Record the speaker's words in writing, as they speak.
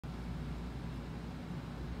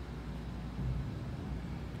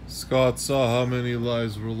Scott saw how many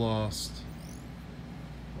lives were lost,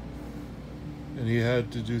 and he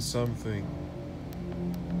had to do something.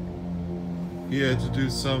 He had to do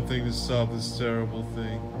something to stop this terrible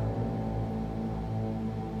thing.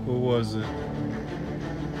 What was it?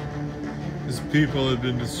 His people had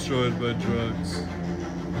been destroyed by drugs.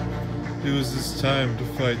 It was his time to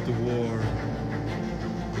fight the war.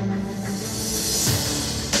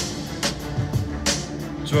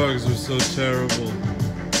 Drugs were so terrible.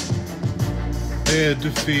 They had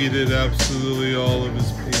defeated absolutely all of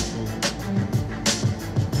his people.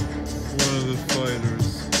 One of the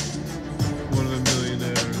fighters, one of the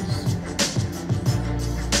millionaires.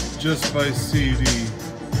 Just by CD,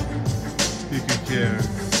 he could care.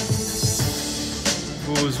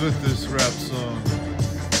 What was with this rap song?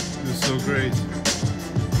 It was so great.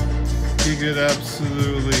 He could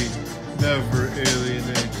absolutely never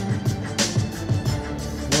alienate me.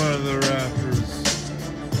 One of the rappers,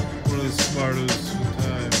 one of the smartest of the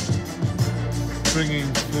time, bringing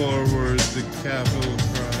forward the capital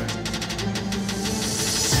crime.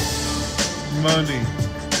 Money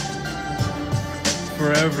for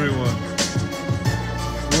everyone.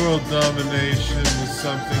 World domination was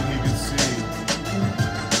something he could see.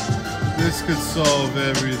 This could solve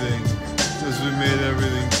everything, as we made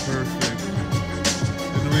everything perfect.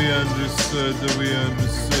 And we understood that we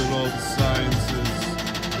understood all the sciences.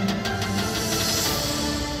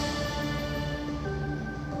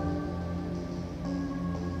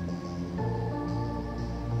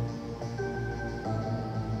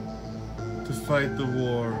 To fight the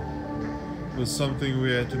war was something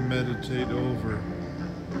we had to meditate over.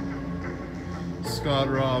 Scott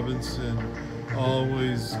Robinson,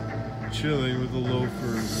 always chilling with the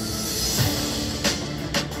loafers.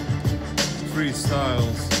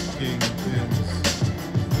 Freestyles, kingpins.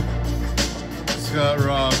 Scott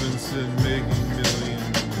Robinson making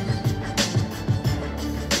millions.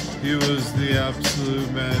 He was the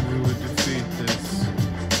absolute man who would defeat this.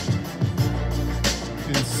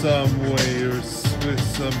 In some way or with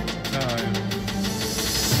some time.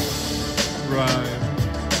 Rhyme.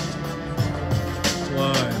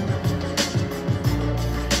 Line.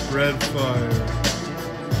 Red fire.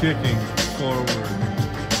 Kicking forward.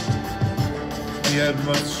 He had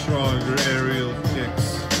much stronger aerial kicks.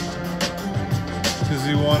 Because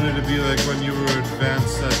he wanted to be like when you were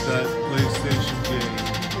advanced at that PlayStation game.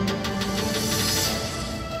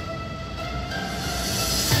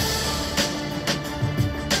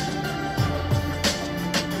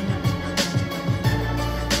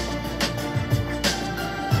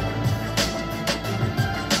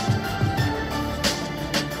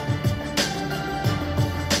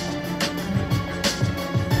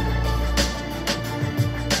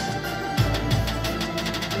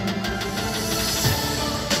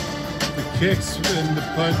 Kicks and the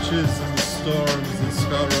punches and the storms that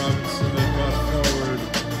Scott Robinson had brought forward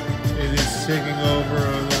in his taking over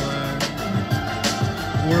of the land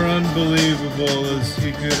were unbelievable, as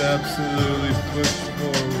he could absolutely push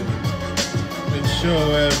forward and show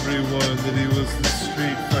everyone that he was the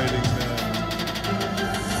street fighting